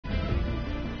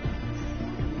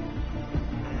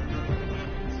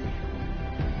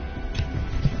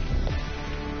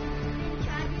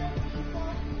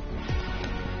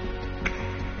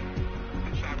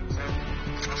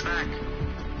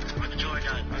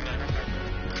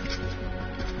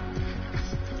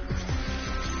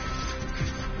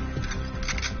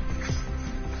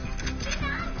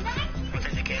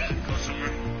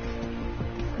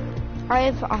I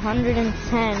have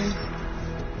 110.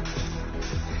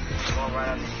 Going right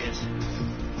on the kiss.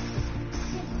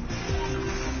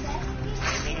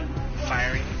 Aiming,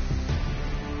 firing.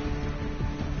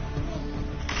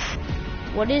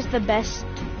 What is the best?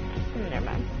 Never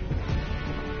mind.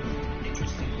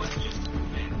 Interesting question.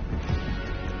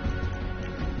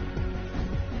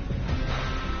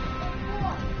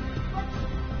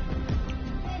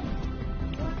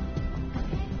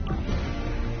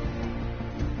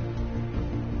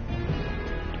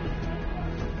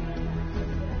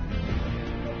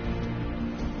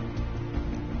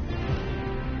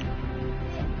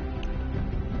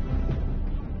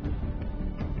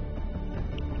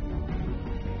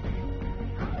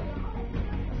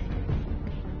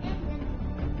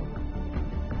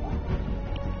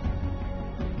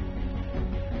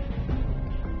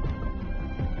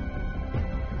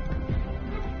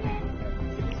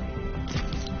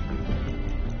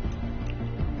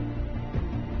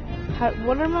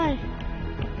 What am I?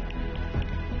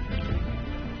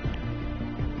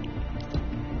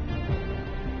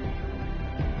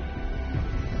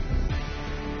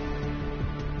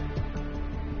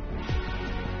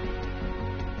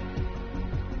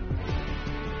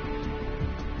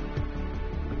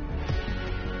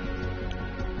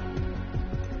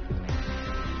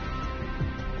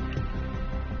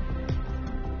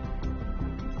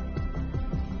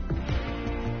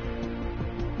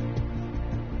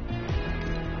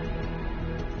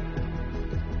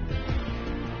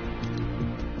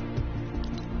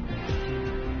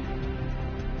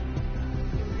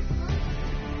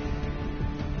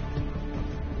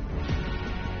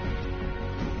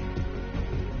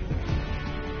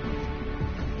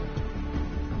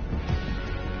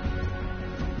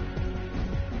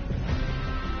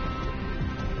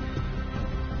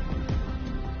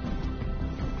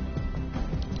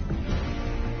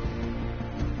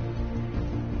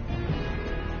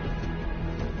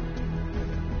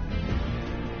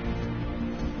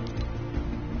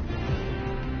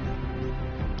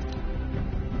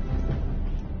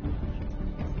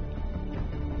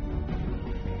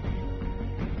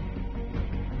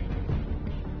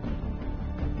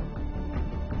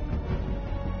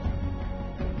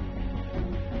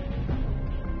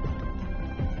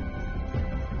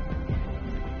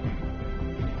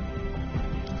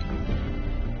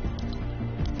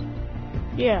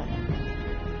 Yeah.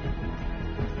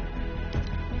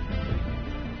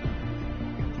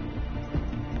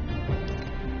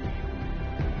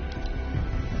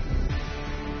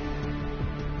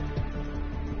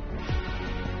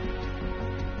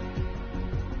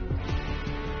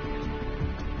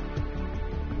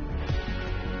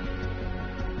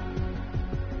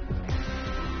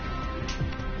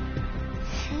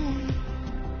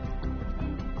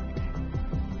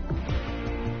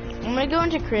 I'm gonna go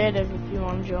into creative if you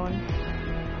want to join.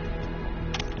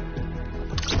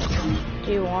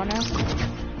 Do you wanna?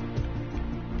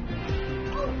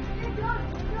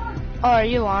 Oh, are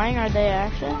you lying? Are they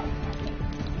actually?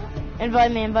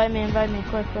 Invite me,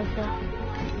 quick.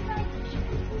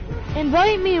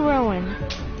 Invite me, Rowan.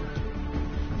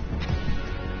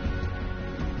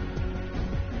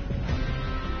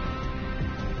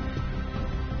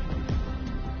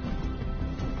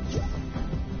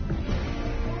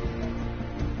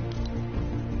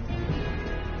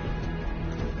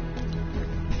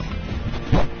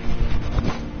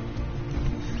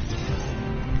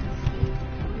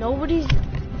 Nobody's.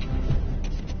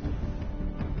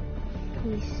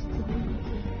 Please.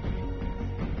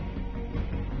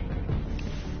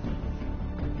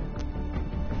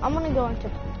 I'm gonna go into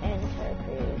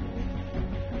creative.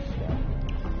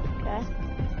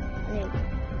 Okay.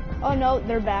 Oh no,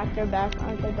 they're back.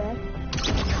 Aren't they back?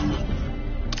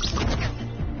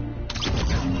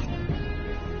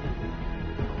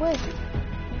 Quick.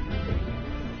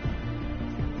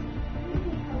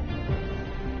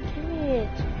 Give me it.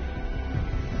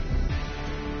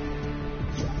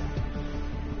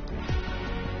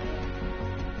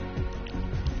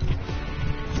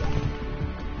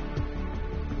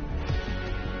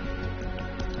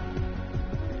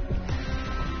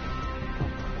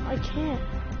 I can't.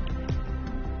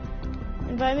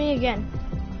 Invite me again.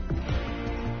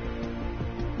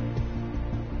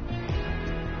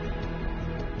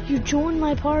 You joined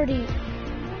my party.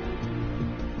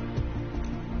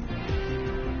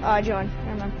 Oh, I joined.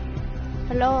 Never mind.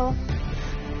 Hello.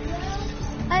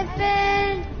 Hi,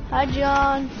 Finn. Hi,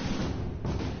 John.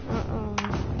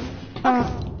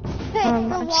 Hey,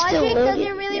 the logic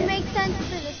doesn't really make sense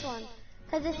for this one.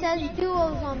 Because it says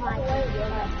duos on my game.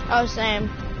 Oh, same.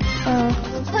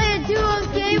 Play a duos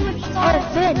game which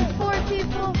starts with 4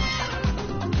 people.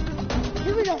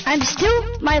 Here we go. I'm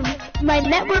still, my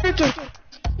network is,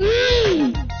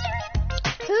 Who's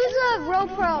a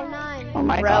RoPro 9? oh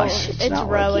my gosh, it's not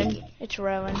Rowan. working. It's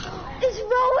Rowan. It's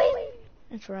Rowan.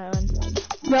 It's Rowan.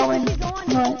 Rowan, He's on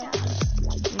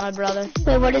what? My brother.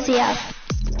 Wait, what does he have?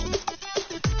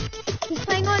 He's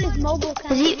playing on his mobile Is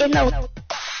camera. he in the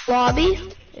lobby?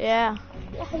 Yeah.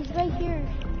 Yeah, he's right here.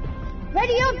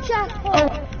 Ready up, Jack.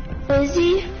 Oh, is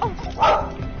he?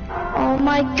 Oh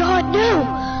my god,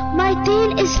 no! My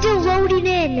thing is still loading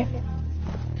in.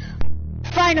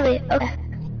 Finally, okay.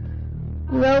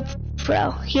 Rope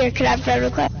Pro. Here, can I have friend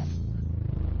request?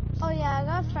 Oh yeah, I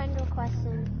got a friend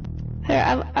requesting. Here,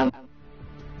 I'm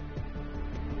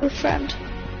a friend.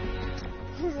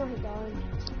 He's really going.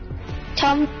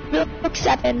 Tell him to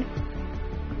accept him.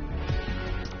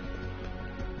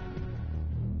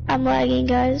 I'm lagging,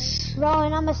 guys.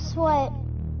 Rowan, I'm a sweat.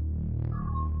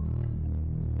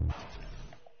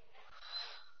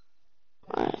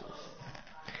 Alright.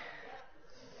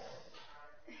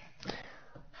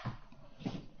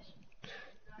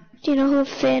 Do you know who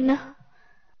Finn,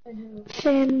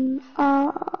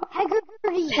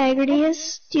 Haggerty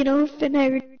is? Do you know who Finn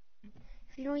Haggerty?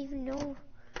 If you don't even know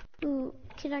who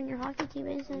kid on your hockey team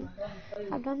is, then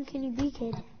how dumb can you be,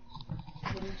 kid?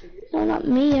 No, not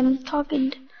me. I'm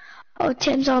talking. Oh,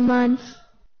 Tim's online.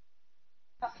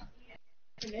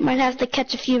 Might have to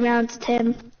catch a few rounds,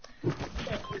 Tim.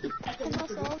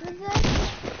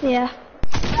 Yeah.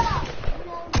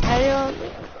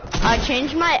 I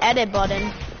changed my edit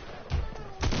button.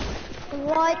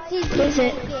 What did you Is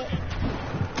it? make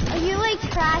it? Are you like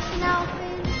trashing out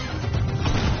things?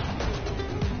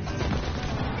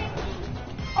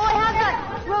 Oh, I have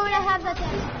that. Rowan, I have that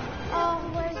thing.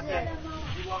 Where is it?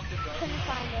 Couldn't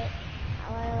find it.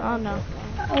 Oh no.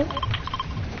 I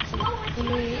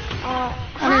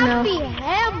don't know. Happy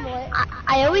Hamlet.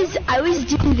 I always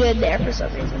do good there for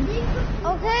some reason.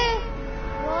 Okay.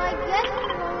 Well, I guess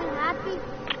we're only happy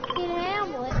in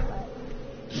Hamlet, but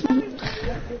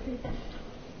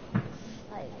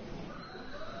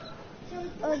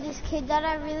like, this kid that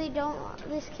I really don't.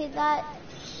 This kid that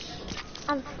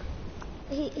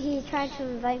he tried to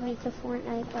invite me to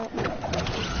Fortnite, but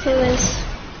Who is?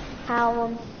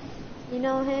 Callum. You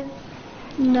know him?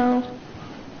 No.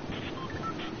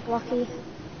 Lucky.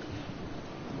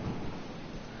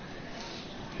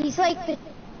 He's like the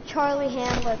Charlie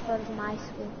Hamlet, but of my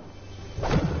school. You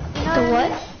know The I what?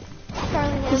 mean?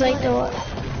 Charlie Hamlet. He's like the what?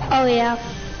 Oh yeah.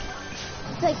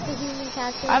 It's like the human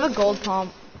captain. I have a gold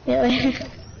pump. Really?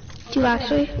 Do you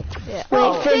actually? Yeah.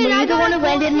 Wait, Finn, were I you the got one a who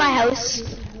landed in my gold house?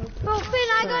 Bro, Finn,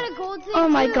 I got a gold thing Oh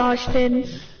my too. gosh, Finn.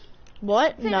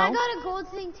 What? Finn, No. I got a gold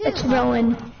thing too. It's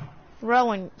Rowan,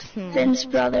 Rowan. Finn's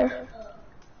brother.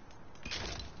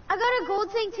 I got a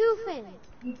gold thing too, Finn.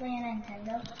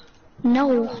 No.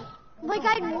 Like,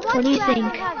 I'd What much do you rather think?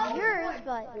 have yours,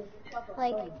 but,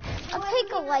 like, I'll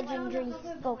take a legendary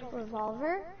scope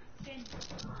revolver.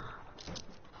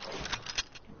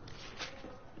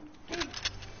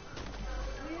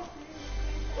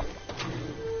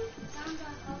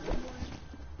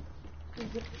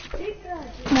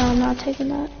 No, I'm not taking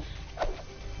that.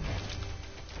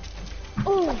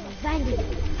 Oh, Vandy.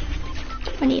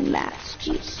 I need max.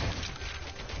 Jeez.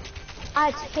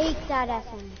 I take that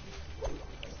FM.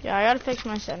 Yeah, I gotta fix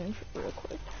my settings real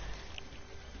quick.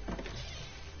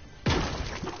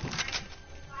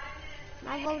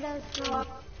 My loadout's not.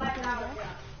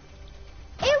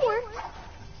 It worked.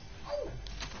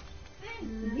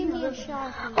 Give me a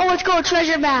shot. Oh, let's go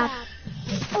treasure map.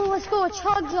 Oh, let's go,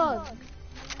 chug jug.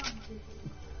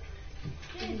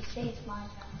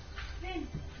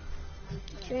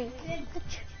 Drink.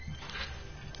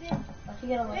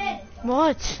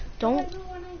 What? Don't.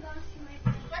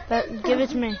 Give it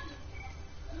to me.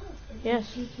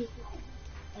 Yes.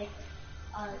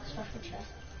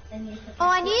 Oh,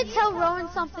 I need to tell Rowan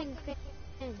something.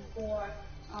 Finn.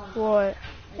 What?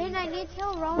 Finn, I need to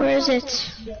tell Rowan Where is it?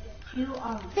 something.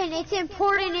 Finn, it's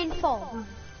important info.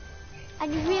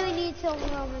 And you really need to tell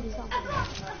Rowan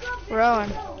something.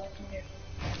 Rowan.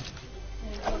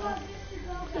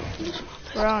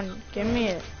 Rowan, give me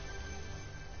it.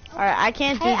 Alright, I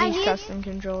can't do Hey, I these need- custom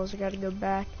controls. I gotta go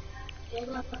back.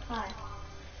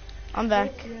 I'm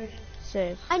back.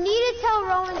 Save. I need to tell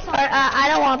Rowan something. Alright, I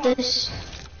don't want this.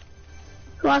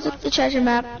 Who wants the treasure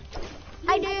map?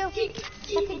 I do.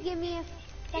 That could give me a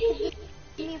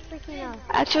freaking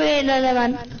Actually, no, never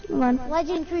mind. Come on.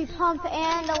 legendary pump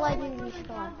and a legendary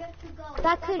scar.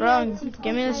 That could Rowan, get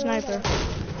give me the sniper.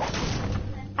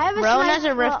 I have a Rowan has a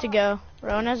sniper. rift to go.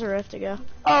 Rowan has a rift to go.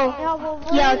 Oh, Yeah, well,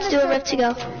 yeah, we're let's in do the a rift to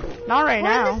go. circle. Not right We're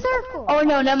in now. the circle. Oh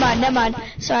no, never mind.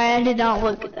 Sorry, I did not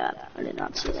look at that. I did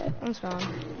not see that. That's fine.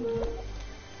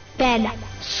 Ben,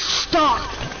 stop.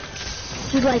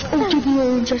 He's like, oh, give me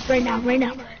your just right now.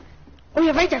 Oh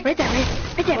yeah, right there. What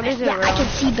is it, Yeah, I can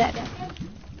see Ben.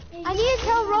 I need to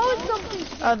tell Rose something.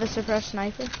 Oh, the suppressed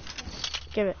sniper.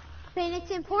 Give it. And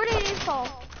it's important info.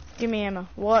 Give me ammo.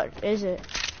 What is it?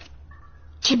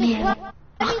 Give me Well, ammo.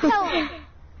 let me tell him.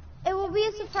 It will be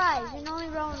a surprise, and only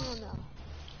Rowan will know.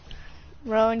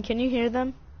 Rowan, can you hear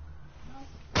them?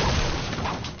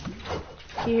 Can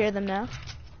you hear them now?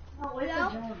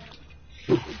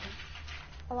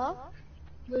 Hello?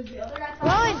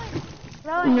 Rowan!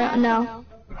 Rowan, No.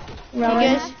 you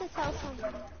Rowan. have to tell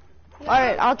someone.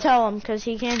 Alright, I'll tell him because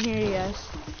he can't hear you guys.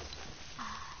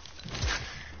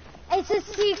 It's a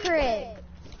secret.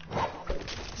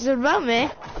 Is it about me?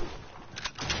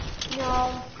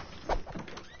 No.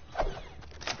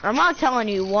 I'm not telling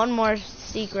you one more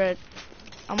secret.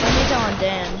 I'm only telling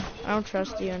Dan. I don't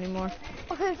trust you anymore.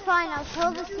 Okay, fine, I'll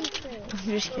tell the secret. I'm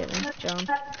just kidding, John.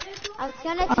 I was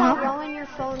gonna tell Rowan your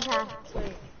phone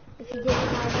password. If you didn't know.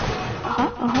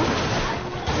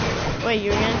 Wait, you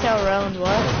were gonna tell Rowan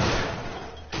what?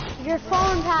 Your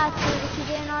phone password if you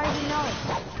didn't already know it.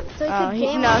 So Oh, could he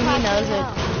game knows on Clash it.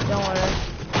 Royale. Don't worry.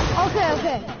 Okay.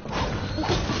 You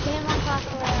could game on Clash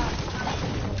Royale.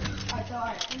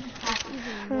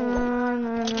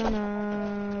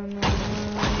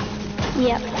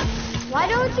 Yep. Why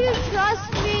don't you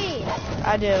trust me?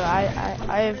 I do.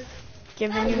 I've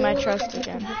given you my trust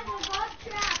again.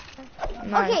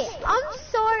 Nice. Okay, I'm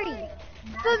sorry.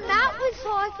 But Matt was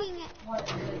talking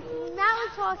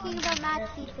about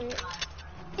Matt's secret.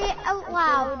 It out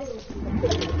loud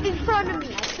in front of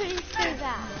me. I couldn't say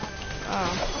that.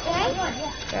 Oh. Okay?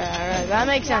 Yeah, alright. That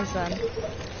makes sense then.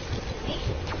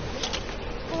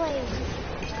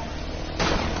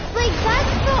 Like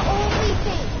that's the only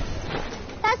thing.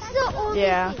 That's the only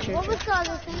Yeah, thing. true, What true. was the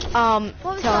other thing?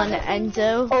 What was Telling the other thing?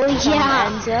 Enzo. Oh, yeah.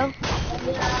 Enzo.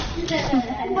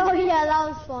 Oh yeah, that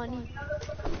was funny.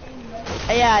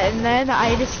 Yeah, and then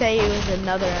I just say it was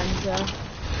another Enzo.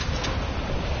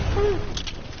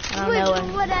 I don't know.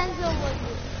 What Enzo was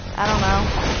it? I don't know.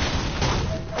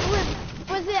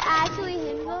 Was it actually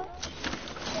him though?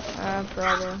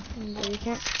 Probably. You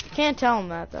can't tell him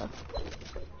that though.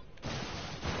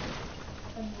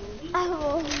 I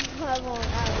won't.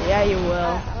 Yeah, you will.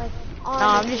 No, No,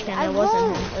 I'm just kidding. It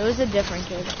wasn't him. It was a different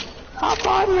kid. Hop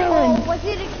on, Rowan. Was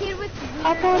it a kid with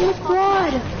Hop on the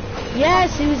quad.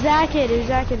 Yes, it was that kid.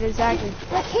 That kid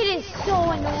is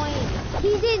so annoying.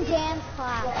 He's in dance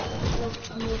class.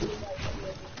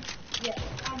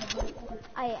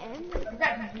 I am.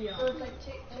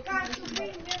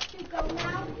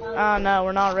 Oh no,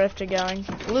 we're not Rift going.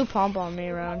 Blue pump on me,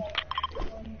 Ron.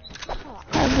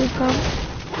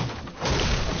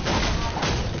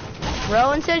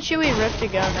 Rowan said should we Rift to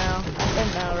go now? I said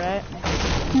no, right?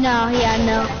 No.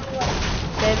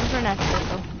 Save it for next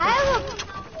circle.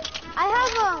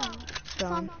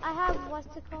 I have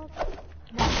what's it called?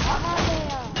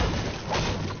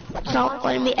 It's not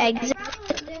letting me exit.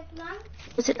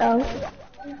 Is it O?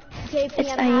 JP, It's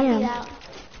I'm I happy am. that.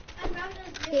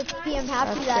 JP, I'm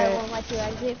happy That's that I great. won't let you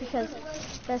exit because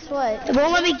guess what? It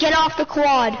won't let me get off the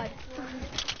quad.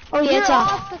 Oh yeah, You're it's off.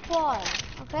 off the quad,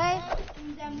 okay?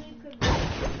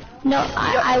 No,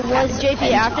 I was.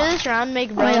 JP, after this round, make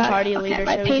Rowan yeah. party Okay, leader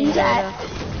my so we can ping's go at-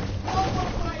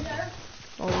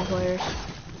 to all the players.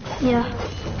 Yeah.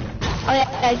 Oh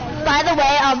yeah. By the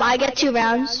way, I get 2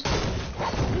 rounds.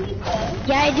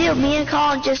 Yeah, I do. Me and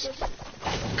Colin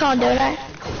don't I?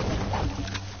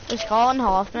 Is Colin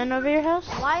Hoffman over your house?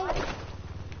 Why?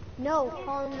 No,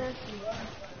 Colin Murphy.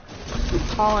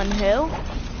 Colin who?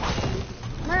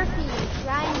 Murphy,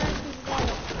 Ryan Murphy's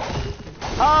brother.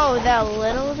 Oh, that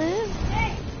little dude?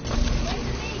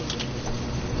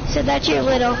 So that's your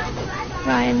little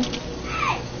Ryan.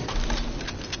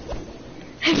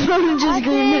 Rowan just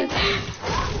screamed.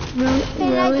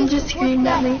 Rowan just screamed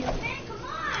at me.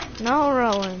 No,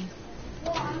 Rowan.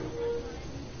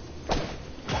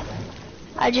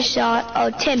 I just saw it. Oh,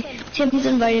 Tim's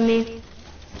invited me.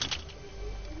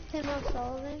 Tim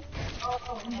O'Sullivan?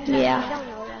 I Yeah. don't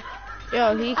know that.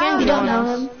 Yo, he can You join don't know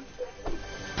us. him.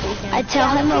 He can. I tell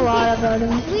him a lot about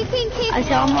him. We can keep I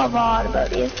tell him a lot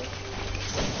about you.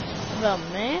 About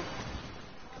me?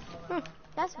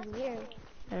 That's weird.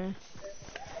 Yeah.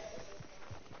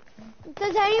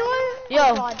 Does anyone? Oh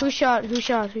Yo, God. who shot?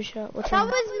 What's That wrong?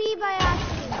 was me by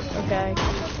accident. Okay. I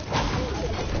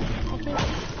think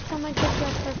someone took your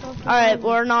purple. Alright,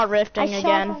 we're not rifting I shot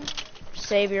again. him.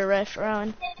 Save your rift,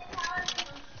 Rowan.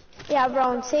 Yeah,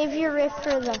 Rowan, save your rift for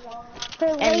End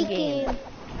late game. game.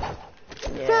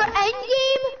 For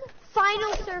endgame,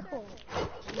 final circle.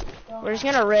 We're just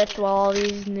gonna rift while all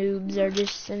these noobs are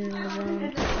just sitting in the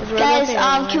zone. Guys,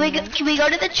 can we go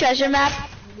to the treasure map?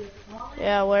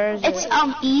 Yeah, where is It's it?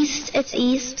 east. It's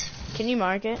east. Can you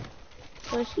mark it?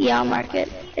 Please? Yeah, I'll mark it.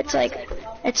 It's like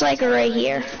right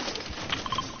here.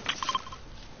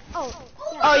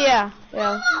 Oh yeah,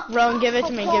 yeah. Rowan, give it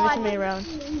to me. Give it to me, Rowan.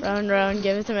 Rowan,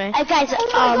 give it to me. Hey guys,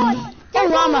 the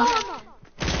llama.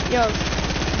 Yo,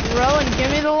 Rowan,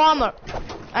 give me the llama.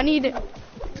 I need it.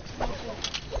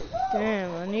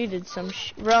 Damn, I needed some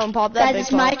Rowan, pop that Guys, big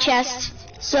it's my pop. chest,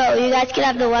 so you guys can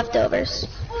have the leftovers.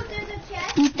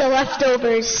 Eat the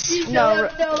leftovers. No,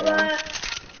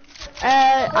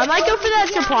 I might go for that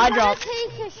supply drop.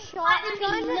 Take a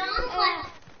shotgun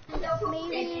and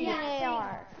maybe an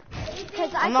AR.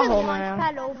 Because I I'm not could holding launch my own.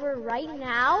 pad over right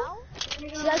now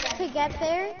just to get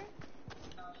there.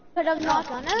 But I'm not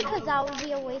gonna because that would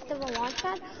be a waste of a launch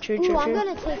pad. True, Ooh, true, I'm true.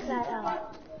 gonna take that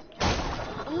out.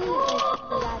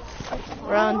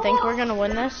 Rowan, think we're gonna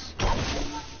win this?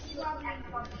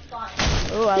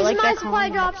 Ooh, I These like are my that supply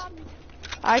combo. drops.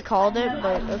 I called it,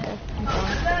 but okay.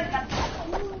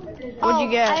 What'd you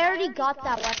get? I already got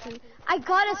that weapon. I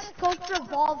got a scoped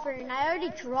revolver and I already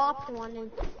dropped one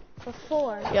in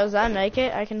before. Yo, does that make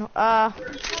it? I can,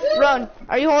 Rowan,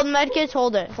 are you holding medkits?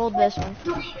 Hold it. Hold this one.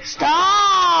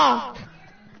 Stop!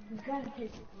 Can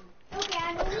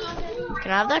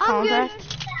I have that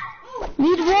compact?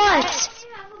 Need what?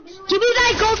 Give me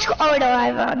that gold. Oh no, I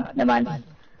have one. Never mind.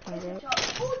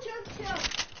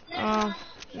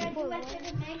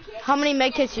 How many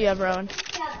medkits do you have, Rowan?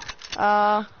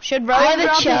 Should I Rowan have a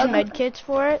drop his chug. medkits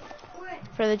for it?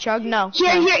 For the chug? No.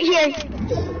 Here.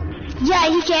 Yeah,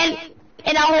 he can.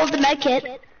 And I'll hold the med kit.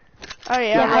 Oh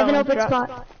yeah, Yeah, I have an Rowan, open drop.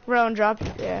 spot. Rowan, drop.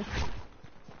 Yeah.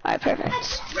 Alright, perfect.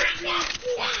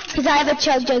 Because I have a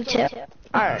chug jug too.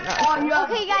 Alright, nice.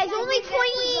 Okay guys, only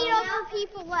 28 other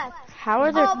people left. How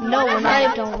are there? No, we're wanna-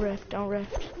 not. Don't rift. Don't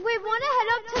rift. We wanna head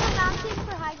up to the mountain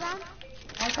for high ground?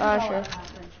 Sure.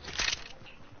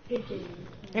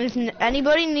 And if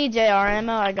anybody needs AR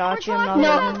ammo, I got you. I'm not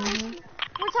No. holding it.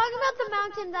 We're talking about the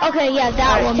mountain that Okay, yeah, that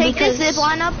Alright, one. take because... this zip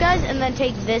line up, guys, and then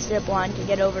take this zip line to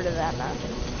get over to that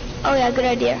mountain. Oh yeah, good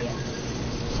idea.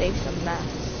 Save some mass.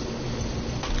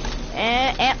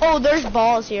 And oh, there's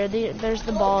balls here. There's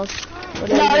the balls. What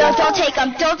do we do? No, don't take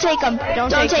them. Don't take them. Don't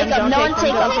take them. No one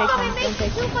take Don't them. take them. Don't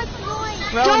take too them. much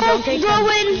noise. Rowan, don't take them.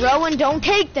 Rowan. Rowan, don't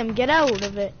take them. Get out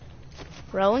of it.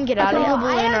 Rowan, get out of the I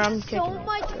balloon, or have I'm so kicking.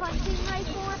 much hunting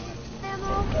rifle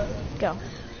ammo. Go.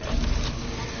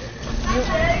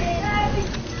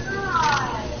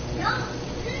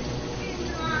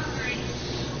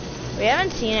 We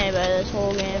haven't seen anybody this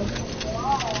whole game.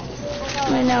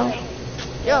 I know.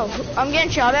 Yo, I'm getting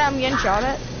shot at. I'm getting shot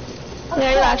at. Where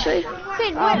are you actually?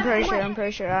 Finn, I'm pretty sure. I'm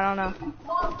pretty sure. I don't know.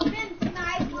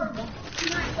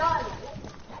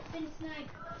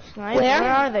 Snipe? Where?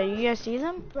 Where are they? You guys see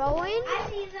them? Rowan?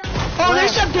 Oh,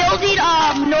 there's a building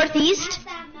northeast.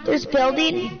 There's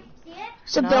building.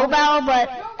 It's a No. Bilbao, but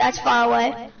that's far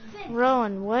away.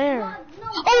 Rowan, where?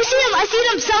 Oh, I see them. I see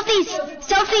them.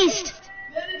 Southeast.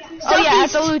 Oh yeah, at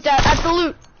Southeast. the loot. At the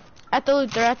loot. At the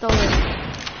loot. They're at the loot. Oh,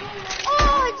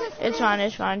 I just It's fine.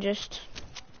 It's fine. Just.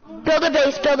 Build a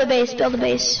base. Ben,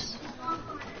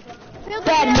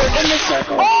 we're in the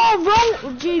circle. Oh,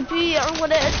 wrong GP or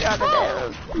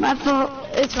whatever. My fault.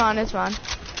 It's fine. It's fine.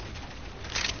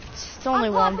 It's only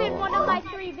I'm one popping one of bullet.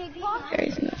 my 3 big boxes. There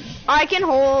is no. I can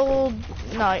hold.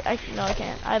 No, I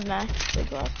can't. I have max big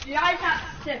block.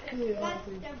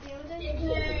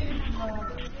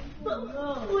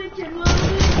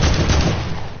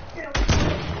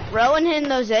 Rowan hitting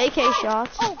those AK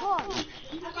shots. Oh, God.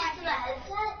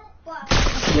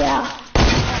 Yeah.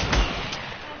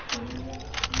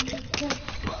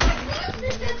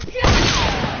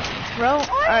 Rowan.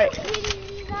 All Are you right. kidding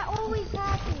me? That always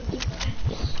happens.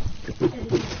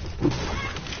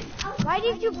 Why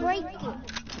did you break it?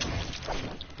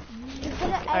 You could've All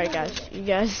right, edited guys. it. You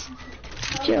guys.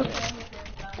 Chill. I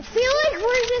feel like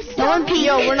we're just No one peek.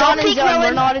 Yo, we're not Don't in peek, zone. We're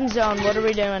Rowan. not in zone. What are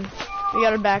we doing? We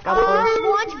gotta back up, boys.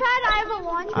 launch pad. I have a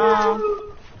launch pad.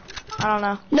 I don't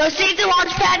know. No, save the launch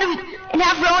pad and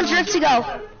have Rowan's rift to go.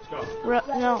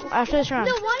 No, after this round.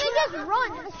 No, wanna just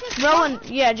run. Let's just Rowan,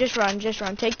 yeah, just run.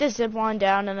 Take the zip line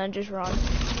down and then just run.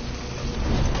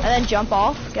 And then jump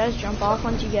off. Guys, jump off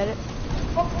once you get it.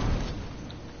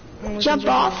 And we can Jump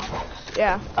off.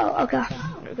 Yeah. Oh, okay.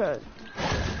 Okay.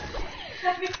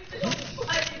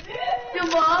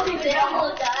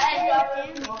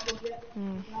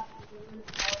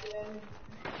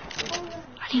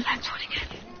 I need max one again.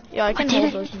 Yeah, I can I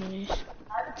did hold it. those minis.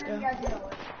 Let's go.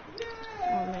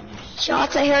 man.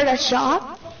 Shots, I heard a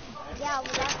shot. Yeah, well,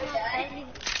 that's not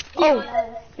Oh,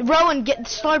 Rowan, get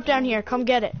slurp down here. Come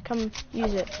get it. Come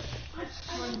use it.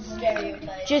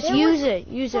 Just use it.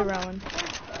 Use it, Rowan.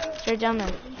 Straight down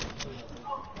there.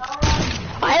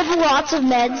 I have lots of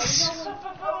meds.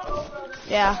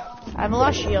 Yeah, I have a lot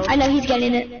of shield. I know he's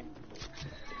getting it.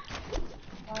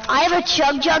 I have a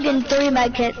chug jug and 3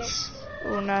 med kits.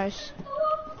 Oh, nice.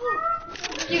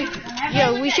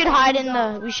 Yo, we should hide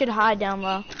down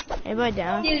low. Anybody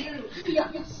down? Yeah,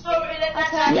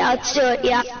 let's do it.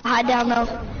 Yeah, hide down low.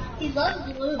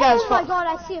 Guys, Oh my god,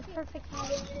 I see a perfect hole.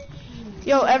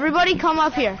 yo, everybody come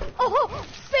up here. Oh,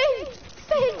 Finn!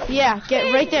 Finn! Yeah,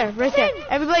 get right there, right there.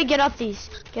 Everybody get up these.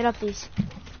 Get up these.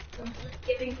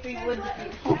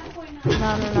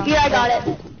 No. Here, I got it.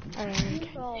 Alright.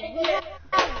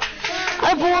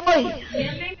 Oh boy.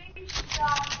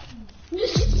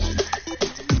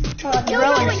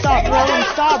 Rowan, stop.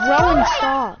 Rowan.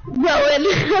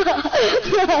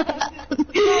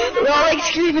 We're all like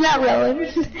screaming at Rowan.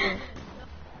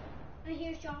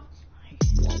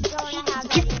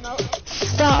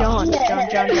 Stop. John.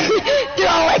 They're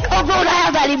all like, oh, Rowan, I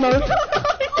have that emote.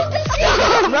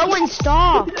 Rowan,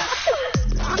 stop.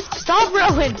 Stop,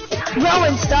 Rowan.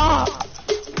 Rowan, stop.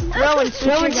 Rowan,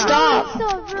 stop.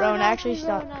 Rowan, actually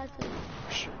stop.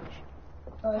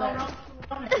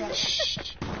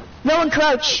 Rowan,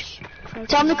 crouch.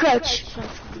 Tell him to crouch.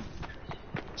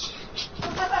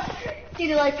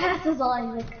 Dude, like passes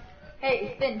on, like,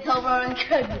 hey, Finn, tell Rowan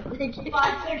crouch.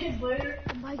 5 seconds later.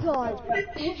 Oh my god.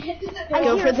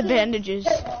 Go for the bandages.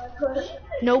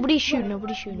 Nobody shoot.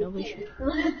 Let's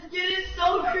get it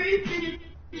so creepy.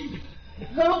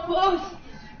 No post.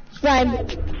 Ryan,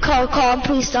 call him,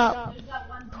 please stop.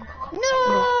 Move,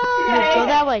 go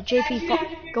that way.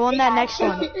 JP, go on that next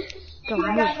one. Go,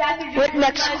 move. What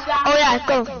next? Oh yeah,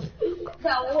 go.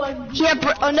 Here,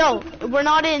 oh no, we're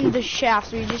not in the shaft,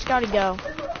 so you just gotta go.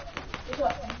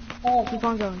 Keep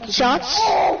on going. Shots?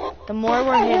 The more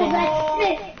we're hitting.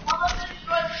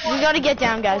 We gotta get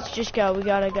down, guys. Just go. We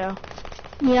gotta go.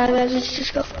 Yeah, guys, let's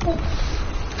just go.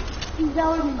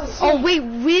 Oh, wait,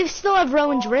 we still have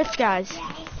Rowan's Rift, guys.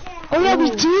 Oh yeah, we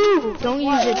do. Don't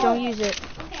use it.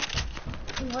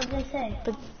 What did they say?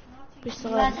 But we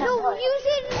still have... No, use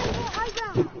it for high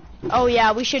ground. Oh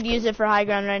yeah, we should use it for high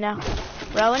ground right now.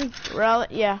 Rowan,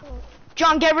 yeah.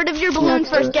 John, get rid of your balloon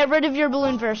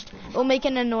first. It'll make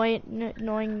an annoying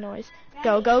noise.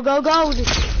 Go.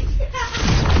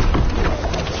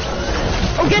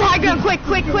 Oh, get high ground, quick,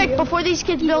 before these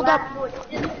kids build up.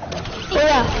 Oh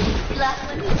yeah.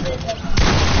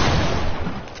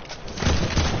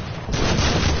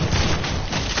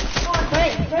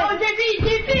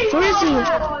 Where is he?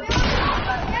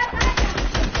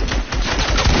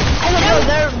 Oh,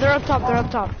 they're up top.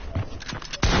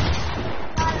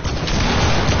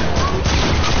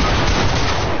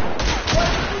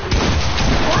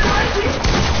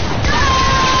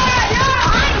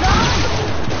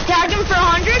 Tag him for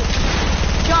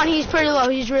 100. John, he's pretty low.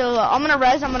 He's really low. I'm gonna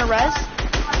res. Oh my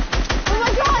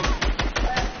god!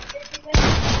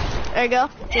 There you go.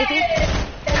 JP.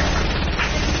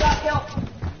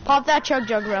 Pop that chug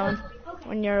jug, Rowan,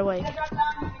 when you're awake.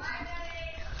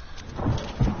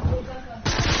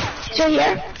 So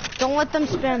here? Don't let them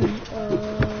spin.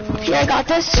 Here, I got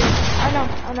this. I know.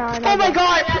 Oh my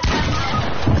god!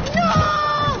 No!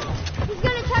 He's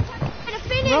gonna try to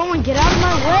finish. Rowan, get out of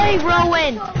my way,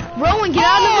 Rowan, get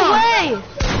out of the way.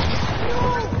 No.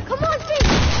 Come on, Finn.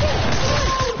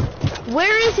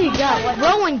 Where is he, guys?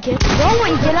 Rowan, get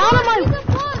out of my...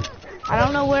 I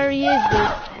don't know where he is, dude.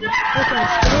 Look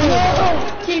at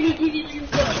him.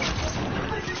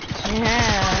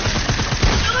 Yeah.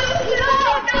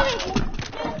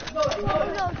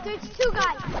 No, there's 2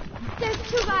 guys.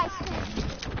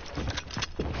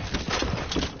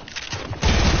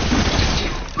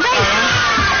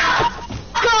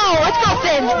 Go! Let's go,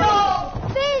 Finn!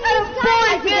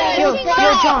 Yo,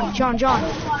 John.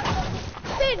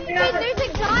 Finn, there's a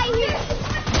guy here.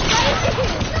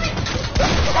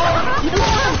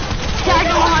 Tag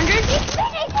him 100.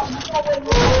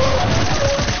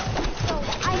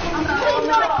 I'm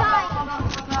not dying.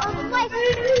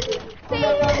 Finn,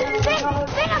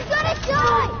 I'm gonna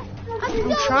die.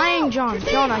 I'm trying, John,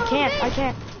 I can't.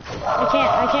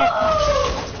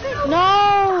 No,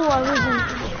 I wasn't.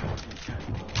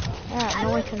 Yeah, no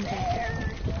one can.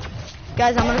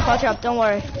 Guys, I'm gonna clutch up, don't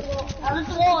worry. Out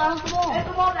the wall.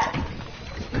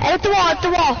 At the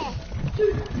wall.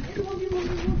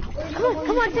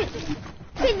 Come on,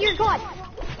 Finn, you're gone.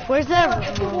 Where's that?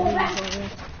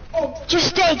 Just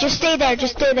stay there.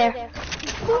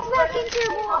 Move back into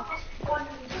your wall.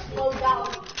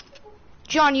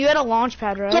 John, you had a launch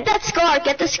pad, right? Get that scar.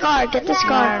 Get the scar. Get the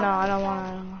scar. No, I don't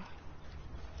want it.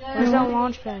 Where's that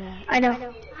launch pad at? I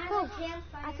know. Oh,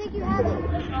 I think you have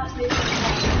it.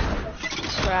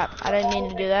 Crap, I didn't mean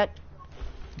to do that.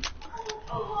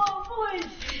 Go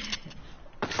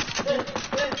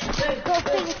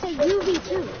Finn, it's a UV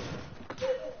too.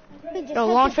 No,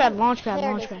 launch pad. No, wait,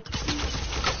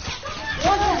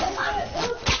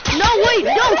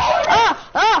 no!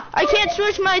 I can't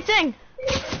switch my thing.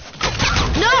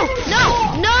 No!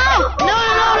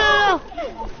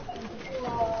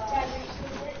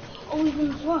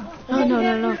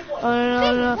 Oh,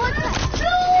 no.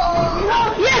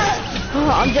 Yes! Oh,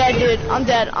 I'm dead, dude. I'm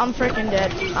dead. I'm freaking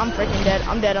dead. I'm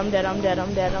dead.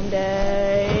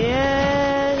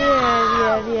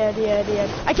 Yeah.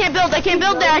 I can't build there.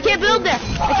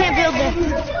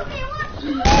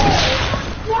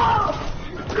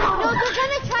 No, they're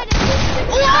gonna try to.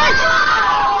 What?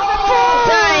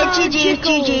 Sorry,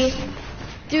 GG.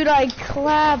 Dude, I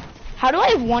clapped. How do I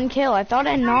have 1 kill? I thought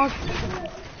I knocked.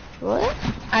 What?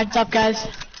 Alright, what's up, guys?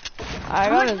 I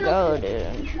gotta go,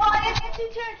 dude. Oh, I got 2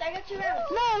 turns. I got 2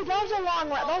 rounds. No, that was long.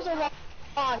 That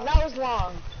was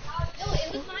long. No,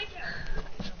 it was my turn.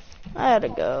 I had to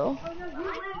go.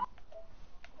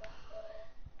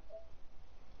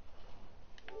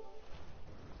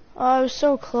 Oh, I was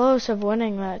so close of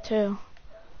winning that too.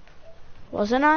 Wasn't I?